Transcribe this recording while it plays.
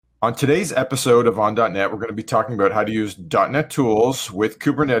On today's episode of On.NET, we're going to be talking about how to use .NET tools with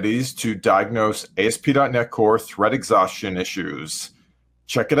Kubernetes to diagnose ASP.NET Core thread exhaustion issues.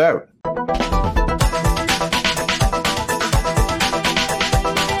 Check it out.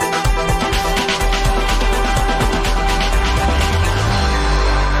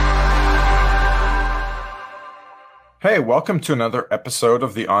 Hey, welcome to another episode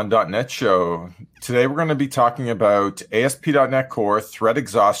of the On.NET show. Today we're going to be talking about ASP.NET Core thread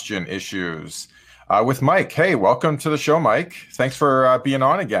exhaustion issues with Mike. Hey, welcome to the show, Mike. Thanks for being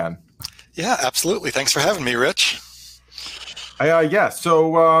on again. Yeah, absolutely. Thanks for having me, Rich.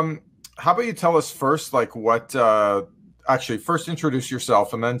 So how about you tell us first, first introduce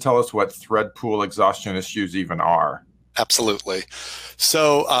yourself and then tell us what thread pool exhaustion issues even are. Absolutely.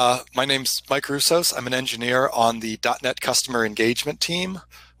 So my name's Mike Roussos. I'm an engineer on the .NET Customer Engagement team.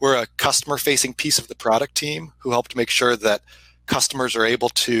 We're a customer-facing piece of the product team who help to make sure that customers are able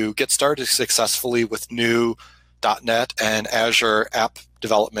to get started successfully with new .NET and Azure app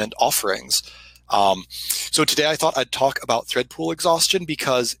development offerings. So today I thought I'd talk about thread pool exhaustion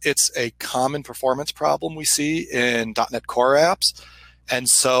because it's a common performance problem we see in .NET Core apps. And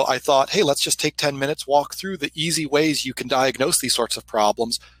so I thought, hey, let's just take 10 minutes, walk through the easy ways you can diagnose these sorts of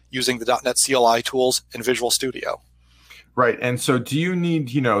problems using the .NET CLI tools in Visual Studio. Right. And so do you need,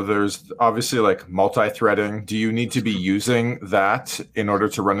 there's obviously like multi-threading. Do you need to be using that in order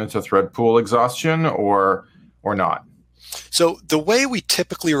to run into thread pool exhaustion or not? So the way we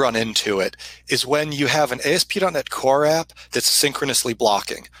typically run into it is when you have an ASP.NET Core app that's synchronously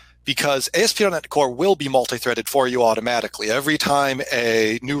blocking. Because ASP.NET Core will be multi-threaded for you automatically. Every time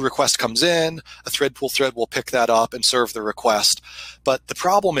a new request comes in, a thread pool thread will pick that up and serve the request. But the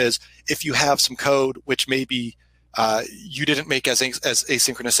problem is if you have some code which maybe you didn't make as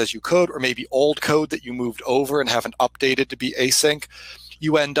asynchronous as you could, or maybe old code that you moved over and haven't updated to be async,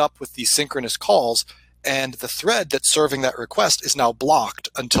 you end up with these synchronous calls, and the thread that's serving that request is now blocked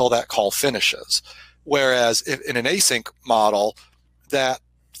until that call finishes. Whereas in an async model, that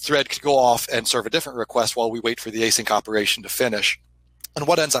thread could go off and serve a different request while we wait for the async operation to finish. And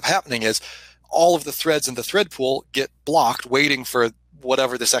what ends up happening is all of the threads in the thread pool get blocked waiting for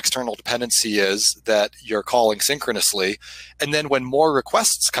whatever this external dependency is that you're calling synchronously. And then when more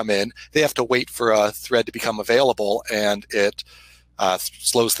requests come in, they have to wait for a thread to become available, and it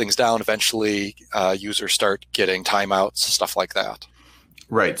slows things down. Eventually, users start getting timeouts, stuff like that.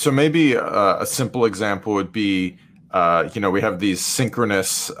 Right. So maybe a simple example would be we have these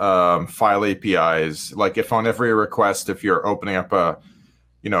synchronous file APIs. Like if on every request, if you're opening up a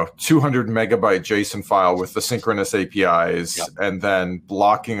 200 megabyte JSON file with the synchronous APIs, yep, and then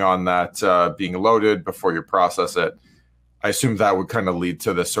blocking on that being loaded before you process it, I assume that would kind of lead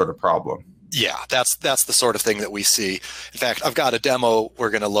to this sort of problem. Yeah, that's the sort of thing that we see. In fact, I've got a demo we're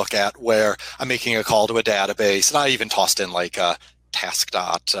going to look at where I'm making a call to a database, and I even tossed in like a task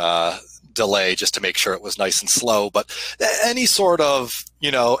dot delay just to make sure it was nice and slow. But any sort of,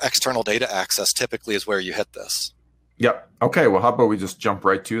 external data access typically is where you hit this. Yep. Okay. Well, how about we just jump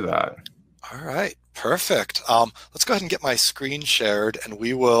right to that? All right. Perfect. Let's go ahead and get my screen shared and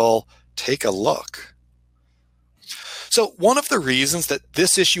we will take a look. So one of the reasons that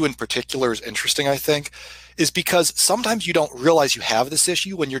this issue in particular is interesting, I think, is because sometimes you don't realize you have this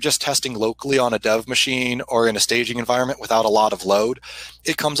issue when you're just testing locally on a dev machine or in a staging environment without a lot of load.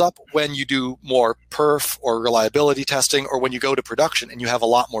 It comes up when you do more perf or reliability testing, or when you go to production and you have a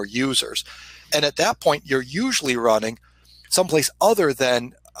lot more users. And at that point, you're usually running someplace other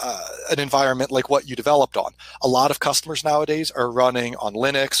than an environment like what you developed on. A lot of customers nowadays are running on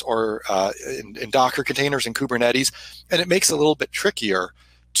Linux or in Docker containers and Kubernetes, and it makes it a little bit trickier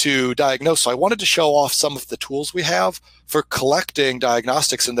to diagnose. So I wanted to show off some of the tools we have for collecting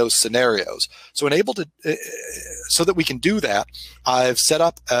diagnostics in those scenarios. So so that we can do that, I've set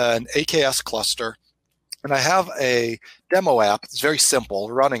up an AKS cluster, and I have a demo app. It's very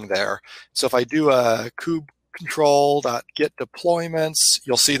simple running there. So if I do a kube control.get deployments,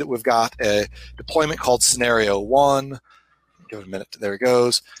 you'll see that we've got a deployment called scenario 1. Give it a minute. There it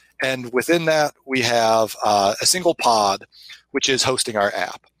goes. And within that, we have a single pod, which is hosting our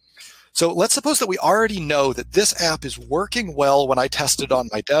app. So let's suppose that we already know that this app is working well when I test it on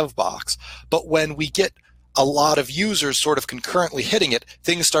my dev box, but when we get a lot of users sort of concurrently hitting it,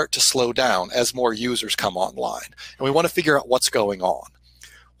 things start to slow down as more users come online. And we want to figure out what's going on.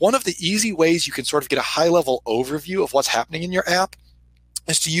 One of the easy ways you can sort of get a high-level overview of what's happening in your app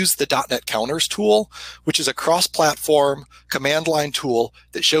is to use the .NET Counters tool, which is a cross-platform command line tool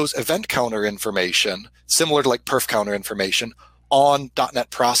that shows event counter information, similar to like perf counter information, on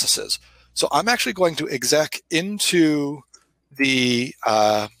 .NET processes. So I'm actually going to exec into the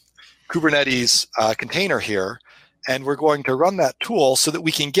Kubernetes container here, and we're going to run that tool so that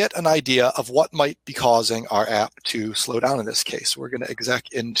we can get an idea of what might be causing our app to slow down in this case. We're going to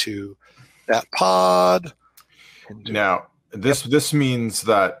exec into that pod. Now, this means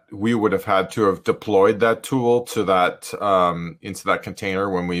that we would have had to have deployed that tool to that into that container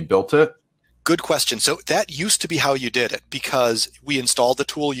when we built it. Good question. So that used to be how you did it, because we installed the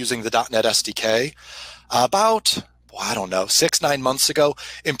tool using the .NET SDK about, I don't know, 6-9 months ago.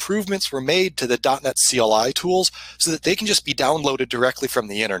 Improvements were made to the .NET CLI tools so that they can just be downloaded directly from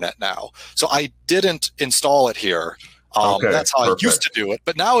the internet now. So I didn't install it here. That's how perfect. I used to do it.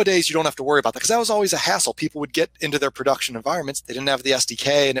 But nowadays, you don't have to worry about that, because that was always a hassle. People would get into their production environments. They didn't have the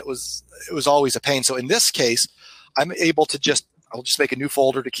SDK, and it was always a pain. So in this case, I'm able to I'll just make a new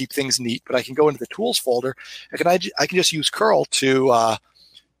folder to keep things neat, but I can go into the tools folder. I can just use curl to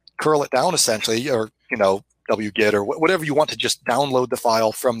curl it down, essentially, or, wget or whatever you want to just download the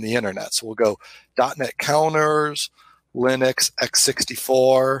file from the internet. So we'll go .NET counters, Linux,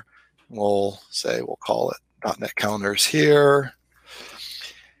 x64. We'll call it .NET counters here.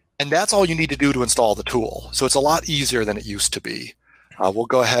 And that's all you need to do to install the tool. So it's a lot easier than it used to be. We'll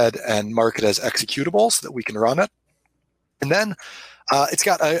go ahead and mark it as executable so that we can run it. And then it's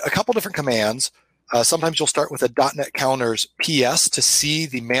got a couple different commands. Sometimes you'll start with a .NET counters PS to see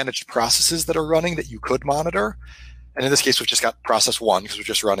the managed processes that are running that you could monitor. And in this case, we've just got process 1 because we're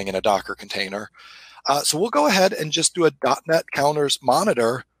just running in a Docker container. So we'll go ahead and just do a .NET counters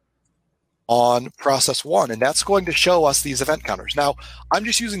monitor on process 1, and that's going to show us these event counters. Now, I'm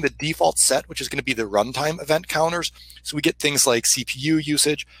just using the default set, which is going to be the runtime event counters. So we get things like CPU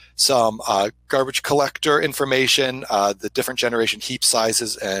usage, some garbage collector information, the different generation heap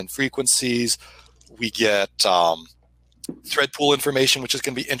sizes and frequencies. We get thread pool information, which is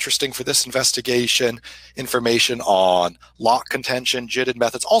going to be interesting for this investigation, information on lock contention, JITted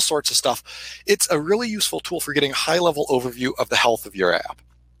methods, all sorts of stuff. It's a really useful tool for getting a high-level overview of the health of your app.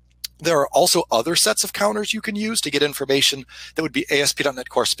 There are also other sets of counters you can use to get information that would be ASP.NET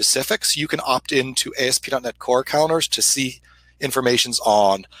Core specific. So you can opt into ASP.NET Core counters to see informations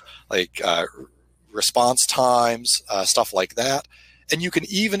on like response times, stuff like that. And you can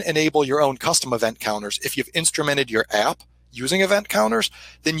even enable your own custom event counters. If you've instrumented your app using event counters,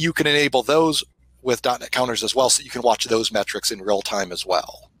 then you can enable those with .NET counters as well, so you can watch those metrics in real time as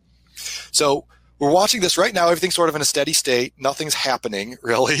well. So we're watching this right now. Everything's sort of in a steady state. Nothing's happening,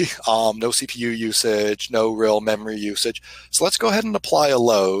 really. No CPU usage, no real memory usage. So let's go ahead and apply a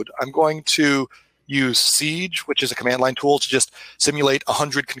load. I'm going to use Siege, which is a command line tool, to just simulate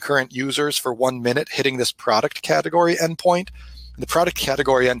 100 concurrent users for 1 minute hitting this product category endpoint. And the product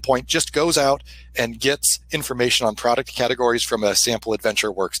category endpoint just goes out and gets information on product categories from a sample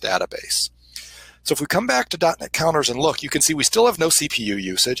AdventureWorks database. So if we come back to .NET counters and look, you can see we still have no CPU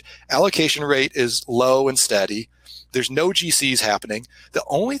usage. Allocation rate is low and steady. There's no GCs happening. The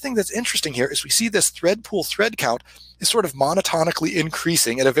only thing that's interesting here is we see this thread pool thread count is sort of monotonically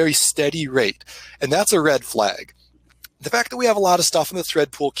increasing at a very steady rate. And that's a red flag. The fact that we have a lot of stuff in the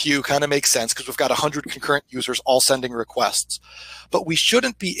thread pool queue kind of makes sense because we've got 100 concurrent users all sending requests. But we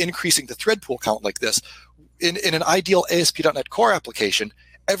shouldn't be increasing the thread pool count like this. In an ideal ASP.NET Core application,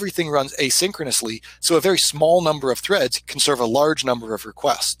 everything runs asynchronously, so a very small number of threads can serve a large number of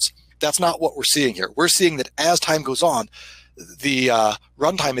requests. That's not what we're seeing here. We're seeing that as time goes on, the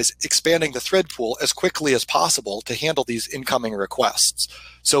runtime is expanding the thread pool as quickly as possible to handle these incoming requests.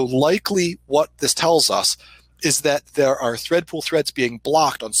 So likely what this tells us is that there are thread pool threads being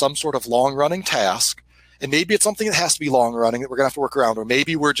blocked on some sort of long-running task. And maybe it's something that has to be long-running that we're going to have to work around, or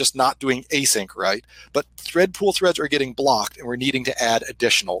maybe we're just not doing async right. But thread pool threads are getting blocked, and we're needing to add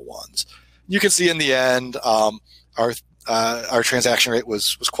additional ones. You can see in the end, our transaction rate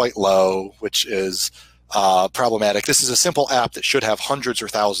was quite low, which is problematic. This is a simple app that should have hundreds or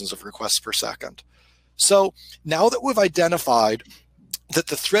thousands of requests per second. So now that we've identified that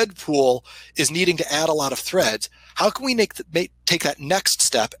the thread pool is needing to add a lot of threads, how can we take that next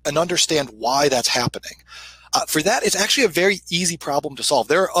step and understand why that's happening? For that, it's actually a very easy problem to solve.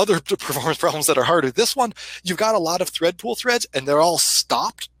 There are other performance problems that are harder. This one, you've got a lot of thread pool threads, and they're all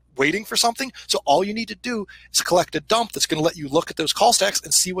stopped waiting for something. So all you need to do is collect a dump that's going to let you look at those call stacks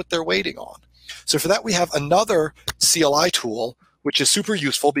and see what they're waiting on. So for that, we have another CLI tool, which is super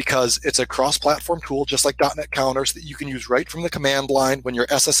useful because it's a cross-platform tool, just like .NET counters, that you can use right from the command line when you're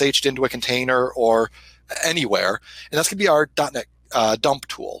SSH'd into a container or anywhere. And that's going to be our .NET dump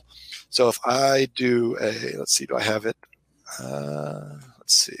tool. So if I do a, let's see, do I have it?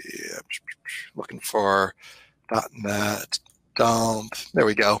 Let's see, I'm looking for .NET dump. There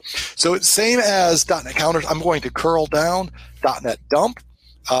we go. So it's same as .NET counters. I'm going to curl down .NET dump.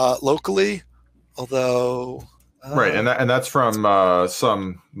 locally, although... Right, and that's from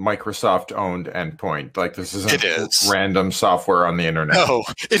some Microsoft-owned endpoint. Like this It isn't is. random software on the internet. No,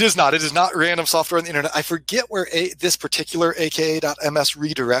 it is not. It is not random software on the internet. I forget where this particular aka.ms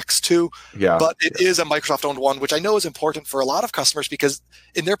redirects to, Yeah, but it is a Microsoft-owned one, which I know is important for a lot of customers because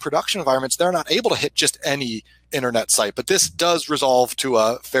in their production environments, they're not able to hit just any internet site. But this does resolve to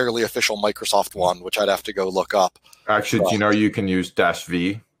a fairly official Microsoft one, which I'd have to go look up. actually, do you know you can use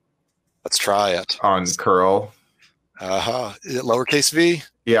 -v Let's try it. on curl? Is it lowercase v?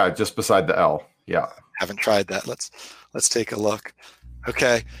 Yeah, just beside the L. Yeah. Haven't tried that. Let's take a look.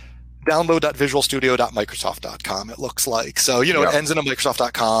 Okay. Download.visualstudio.microsoft.com, it looks like. So, it ends in a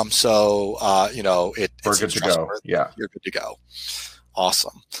Microsoft.com. So, We're good to go. Yeah. You're good to go.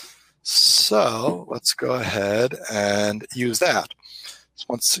 Awesome. So let's go ahead and use that. So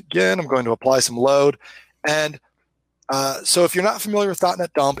once again, I'm going to apply some load. And so if you're not familiar with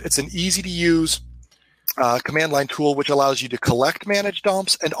 .NET Dump, it's an easy to use command line tool which allows you to collect, manage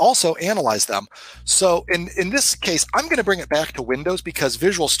dumps, and also analyze them. So in this case, I'm going to bring it back to Windows because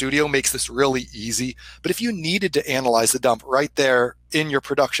Visual Studio makes this really easy. But if you needed to analyze the dump right there in your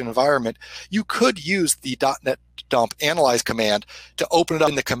production environment, you could use the .NET Dump analyze command to open it up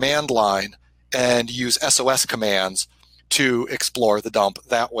in the command line and use SOS commands to explore the dump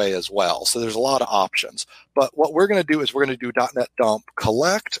that way as well. So there's a lot of options. But what we're going to do is we're going to do .NET Dump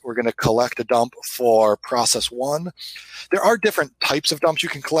collect. We're going to collect a dump for process 1. There are different types of dumps you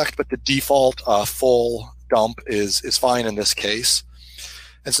can collect, but the default full dump is fine in this case.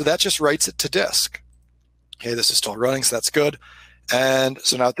 And so that just writes it to disk. Okay, this is still running, so that's good. And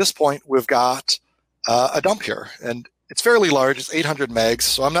so now at this point, we've got a dump here. And it's fairly large. It's 800 megs,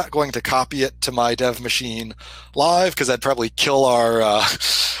 so I'm not going to copy it to my dev machine live because that'd probably kill our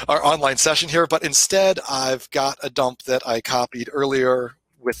online session here. But instead, I've got a dump that I copied earlier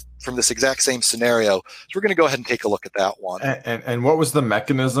from this exact same scenario. So we're going to go ahead and take a look at that one. And what was the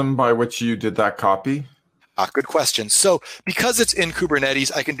mechanism by which you did that copy? Good question. So because it's in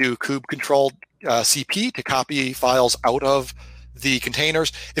Kubernetes, I can do kube control CP to copy files out of the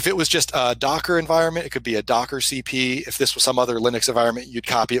containers. If it was just a Docker environment, it could be a Docker CP. If this was some other Linux environment, you'd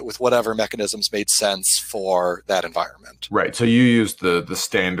copy it with whatever mechanisms made sense for that environment. Right. So you use the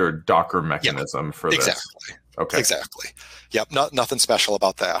standard Docker mechanism for this. Exactly. Okay. Exactly. Yep. Nothing special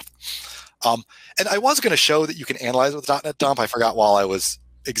about that. And I was going to show that you can analyze with .NET Dump. I forgot while I was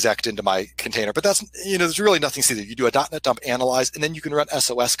exec into my container, but that's, there's really nothing to see there. You do a .NET Dump analyze, and then you can run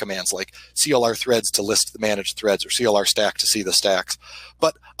SOS commands like CLR threads to list the managed threads or CLR stack to see the stacks.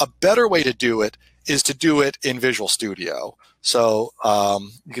 But a better way to do it is to do it in Visual Studio. So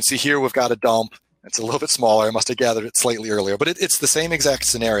you can see here we've got a dump. It's a little bit smaller. I must have gathered it slightly earlier, but it's the same exact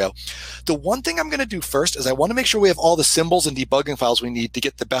scenario. The one thing I'm going to do first is I want to make sure we have all the symbols and debugging files we need to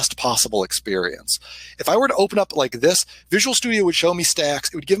get the best possible experience. If I were to open up like this, Visual Studio would show me stacks.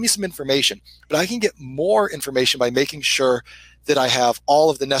 It would give me some information, but I can get more information by making sure that I have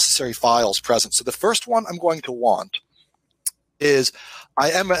all of the necessary files present. So the first one I'm going to want is I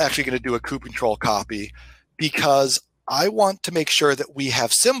am actually going to do a kube control copy because I want to make sure that we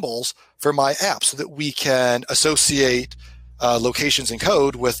have symbols for my app so that we can associate locations in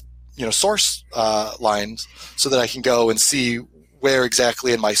code with source lines so that I can go and see where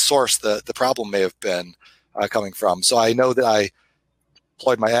exactly in my source the problem may have been coming from. So I know that I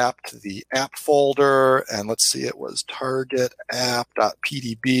deployed my app to the app folder, and let's see, it was target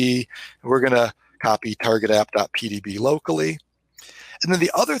app.pdb. We're going to copy target app.pdb locally. And then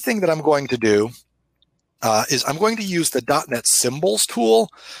the other thing that I'm going to do is I'm going to use the .NET Symbols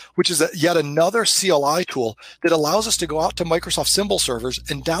tool, which is yet another CLI tool that allows us to go out to Microsoft Symbol servers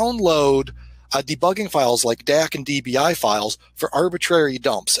and download debugging files like DAC and DBI files for arbitrary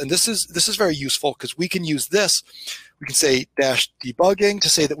dumps. And this is very useful because we can use this. We can say -debugging to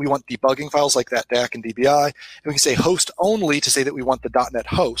say that we want debugging files like that DAC and DBI. And we can say host only to say that we want the .NET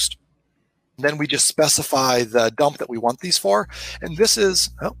host. And then we just specify the dump that we want these for. And this is,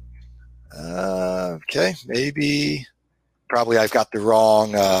 okay, probably I've got the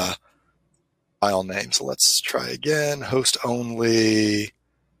wrong file name. So let's try again. Host only,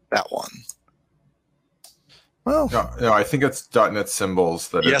 that one. Well, no, I think it's .NET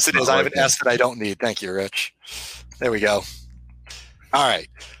Symbols. Yes, it is. I have an S that I don't need. Thank you, Rich. There we go. All right.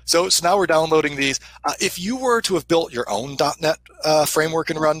 So now we're downloading these. If you were to have built your own .NET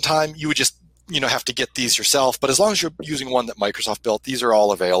framework and runtime, you would just have to get these yourself. But as long as you're using one that Microsoft built, these are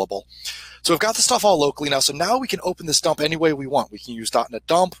all available. So we've got the stuff all locally now. So now we can open this dump any way we want. We can use .NET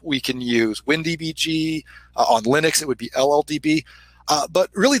Dump. We can use WinDBG. On Linux, it would be LLDB. But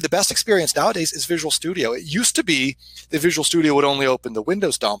really, the best experience nowadays is Visual Studio. It used to be that Visual Studio would only open the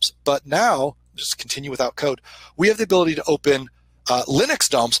Windows dumps, but now, just continue without code, we have the ability to open Linux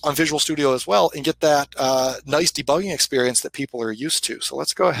dumps on Visual Studio as well and get that nice debugging experience that people are used to. So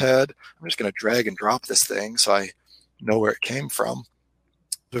let's go ahead. I'm just going to drag and drop this thing so I know where it came from.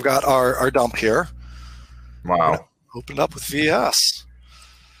 We've got our dump here. Wow. Open it up with VS.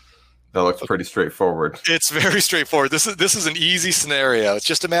 That looks pretty straightforward. It's very straightforward. This is an easy scenario. It's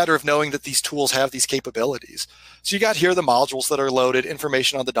just a matter of knowing that these tools have these capabilities. So you got here the modules that are loaded,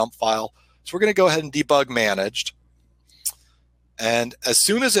 information on the dump file. So we're going to go ahead and debug managed. And as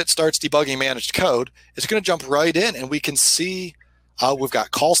soon as it starts debugging managed code, it's going to jump right in, and we can see we've got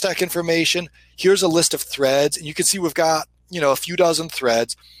call stack information. Here's a list of threads, and you can see we've got a few dozen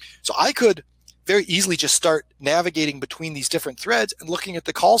threads. So I could very easily just start navigating between these different threads and looking at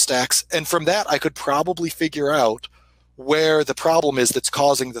the call stacks. And from that, I could probably figure out where the problem is that's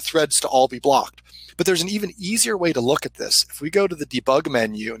causing the threads to all be blocked. But there's an even easier way to look at this. If we go to the debug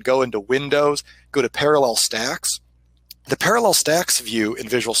menu and go into Windows, go to Parallel Stacks, the Parallel Stacks view in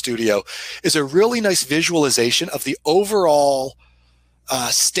Visual Studio is a really nice visualization of the overall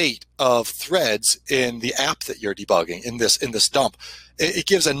state of threads in the app that you're debugging in this dump. It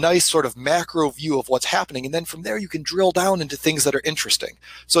gives a nice sort of macro view of what's happening, and then from there you can drill down into things that are interesting.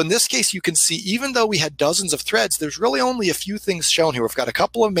 So in this case, you can see even though we had dozens of threads, there's really only a few things shown here. We've got a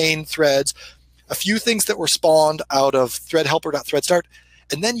couple of main threads, a few things that were spawned out of thread helper.threadstart,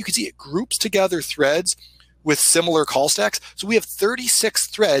 and then you can see it groups together threads with similar call stacks. So we have 36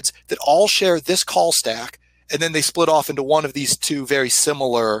 threads that all share this call stack, and then they split off into one of these two very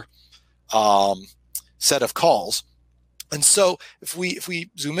similar set of calls. And so if we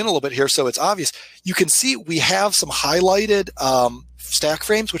zoom in a little bit here so it's obvious, you can see we have some highlighted stack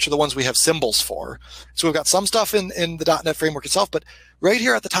frames, which are the ones we have symbols for. So we've got some stuff in the .NET framework itself, but right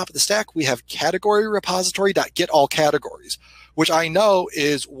here at the top of the stack, we have category repository.getAllCategories, which I know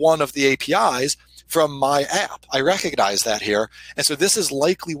is one of the APIs from my app. I recognize that here. And so this is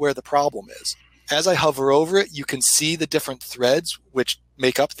likely where the problem is. As I hover over it, you can see the different threads which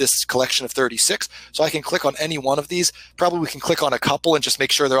make up this collection of 36. So I can click on any one of these. Probably we can click on a couple and just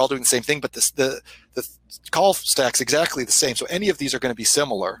make sure they're all doing the same thing, but the call stack's exactly the same. So any of these are going to be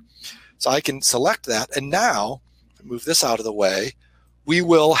similar. So I can select that. And now, move this out of the way, we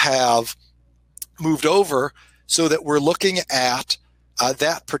will have moved over so that we're looking at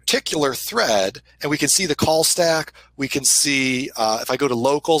that particular thread, and we can see the call stack. We can see, if I go to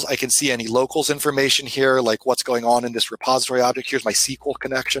locals, I can see any locals information here, like what's going on in this repository object. Here's my SQL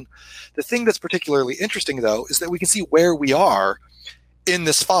connection. The thing that's particularly interesting, though, is that we can see where we are in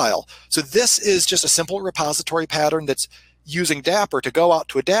this file. So this is just a simple repository pattern that's using Dapper to go out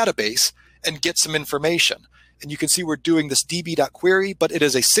to a database and get some information. And you can see we're doing this db.query, but it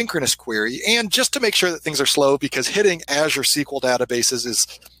is a synchronous query. And just to make sure that things are slow, because hitting Azure SQL databases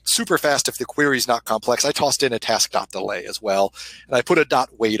is super fast if the query is not complex, I tossed in a task.delay as well. And I put a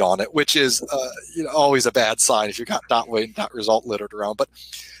 .wait on it, which is always a bad sign if you've got .wait and .result littered around. But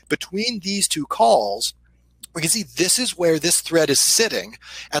between these two calls, we can see this is where this thread is sitting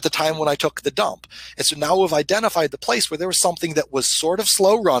at the time when I took the dump. And so now we've identified the place where there was something that was sort of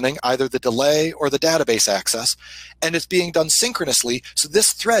slow running, either the delay or the database access, and it's being done synchronously. So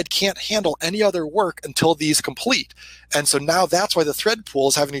this thread can't handle any other work until these complete. And so now that's why the thread pool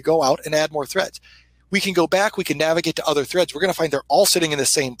is having to go out and add more threads. We can go back, we can navigate to other threads. We're going to find they're all sitting in the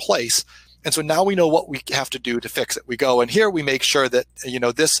same place. And so now we know what we have to do to fix it. We go in here, we make sure that,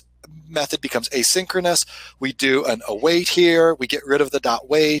 this method becomes asynchronous. We do an await here. We get rid of the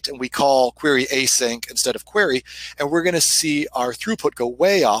 .wait, and we call query async instead of query. And we're going to see our throughput go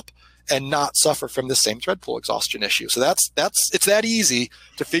way up and not suffer from the same thread pool exhaustion issue. So it's that easy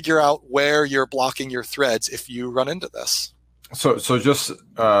to figure out where you're blocking your threads if you run into this. So just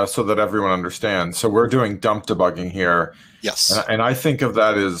so that everyone understands, so we're doing dump debugging here. Yes. And I think of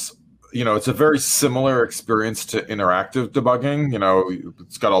that as, it's a very similar experience to interactive debugging.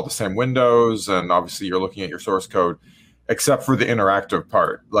 It's got all the same windows, and obviously you're looking at your source code, except for the interactive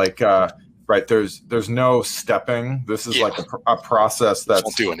part. Like, right, there's no stepping. This is like a process that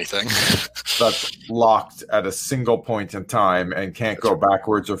won't do anything. That's locked at a single point in time and can't go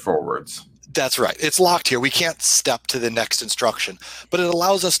backwards or forwards. That's right. It's locked here. We can't step to the next instruction, but it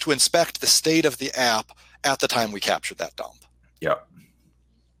allows us to inspect the state of the app at the time we captured that dump. Yep.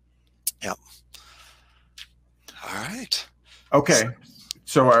 Yep. All right. Okay.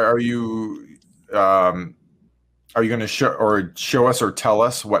 So are you going to show us or tell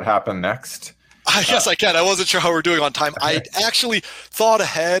us what happened next? I guess I can. I wasn't sure how we're doing on time. I actually thought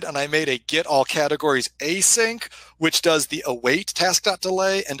ahead and I made a get all categories async, which does the await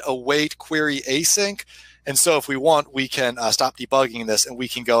task.delay and await query async. And so if we want, we can stop debugging this and we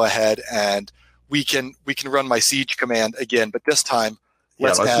can go ahead and we can run my siege command again. But this time,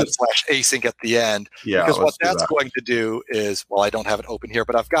 let's add /async at the end. Yeah, because what that's going to do is, well, I don't have it open here,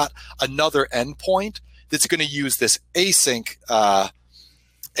 but I've got another endpoint that's going to use this async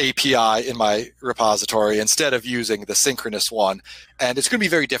API in my repository instead of using the synchronous one. And it's going to be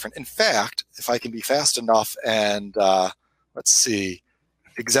very different. In fact, if I can be fast enough and let's see,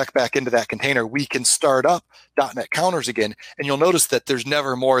 exec back into that container, we can start up .NET counters again. And you'll notice that there's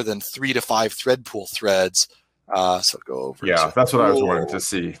never more than 3 to 5 thread pool threads. So go over. Yeah, that's what I was wanting to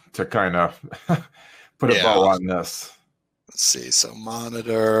see, to kind of put a bow on this. Let's see. So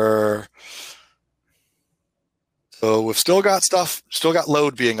monitor. So we've still got stuff, still got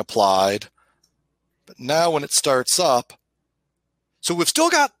load being applied. But now when it starts up, so we've still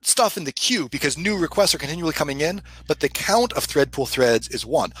got stuff in the queue because new requests are continually coming in, but the count of thread pool threads is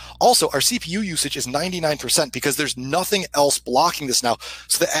 1. Also, our CPU usage is 99% because there's nothing else blocking this now.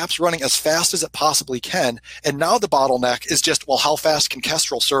 So the app's running as fast as it possibly can. And now the bottleneck is just, well, how fast can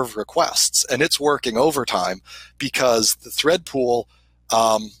Kestrel serve requests? And it's working overtime because the thread pool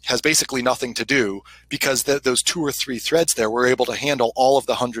has basically nothing to do because those 2 or 3 threads there were able to handle all of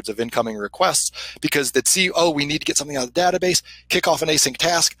the hundreds of incoming requests because they'd see, oh, we need to get something out of the database, kick off an async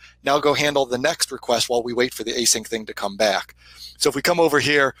task, now go handle the next request while we wait for the async thing to come back. So if we come over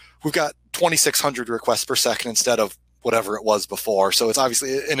here, we've got 2,600 requests per second instead of whatever it was before. So it's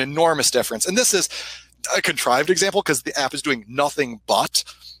obviously an enormous difference. And this is a contrived example because the app is doing nothing but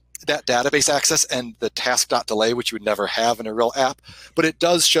that database access and the task.delay, which you would never have in a real app. But it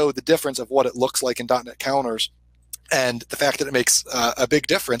does show the difference of what it looks like in .NET counters and the fact that it makes a big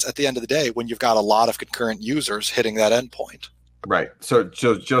difference at the end of the day when you've got a lot of concurrent users hitting that endpoint. Right. So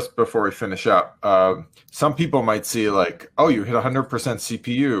just before we finish up, some people might see like, oh, you hit 100%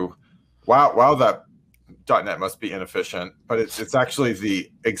 CPU. Wow, that .NET must be inefficient. But it's actually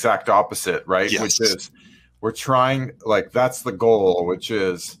the exact opposite, right? Yes. Which is we're trying, like, that's the goal, which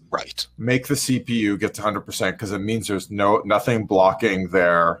is make the CPU get to 100% because it means there's nothing blocking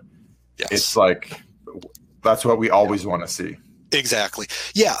there. Yes. It's like, that's what we always want to see. Exactly.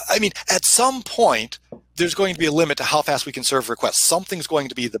 Yeah. I mean, at some point, there's going to be a limit to how fast we can serve requests. Something's going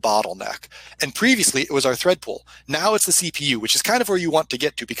to be the bottleneck. And previously, it was our thread pool. Now it's the CPU, which is kind of where you want to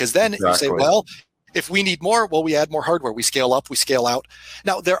get to because then you say, well, if we need more, well, we add more hardware. We scale up, we scale out.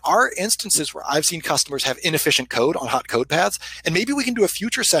 Now, there are instances where I've seen customers have inefficient code on hot code paths, and maybe we can do a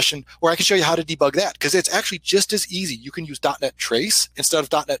future session where I can show you how to debug that because it's actually just as easy. You can use .NET Trace instead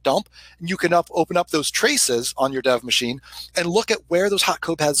of .NET Dump, and you can open up those traces on your dev machine and look at where those hot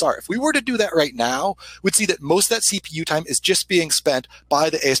code paths are. If we were to do that right now, we'd see that most of that CPU time is just being spent by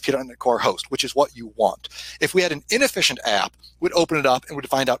the ASP.NET Core host, which is what you want. If we had an inefficient app, we'd open it up and we'd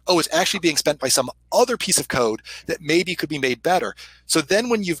find out, oh, it's actually being spent by some other piece of code that maybe could be made better. So then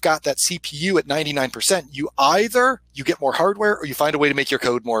when you've got that CPU at 99%, you get more hardware or you find a way to make your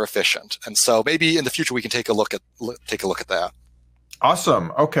code more efficient. And so maybe in the future we can take a look at that.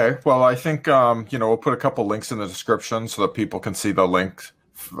 Awesome. Okay. Well, I think we'll put a couple links in the description so that people can see the link,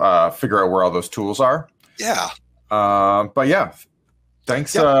 figure out where all those tools are. Yeah. But yeah,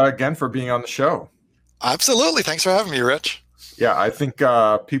 thanks again for being on the show. Absolutely. Thanks for having me, Rich. Yeah, I think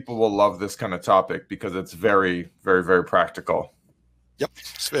people will love this kind of topic because it's very, very, very practical. Yep,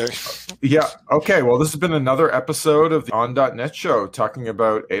 it's very. Yeah, okay. Well, this has been another episode of the On.NET Show talking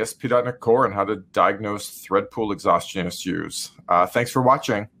about ASP.NET Core and how to diagnose thread pool exhaustion issues. Thanks for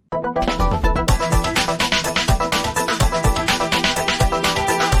watching.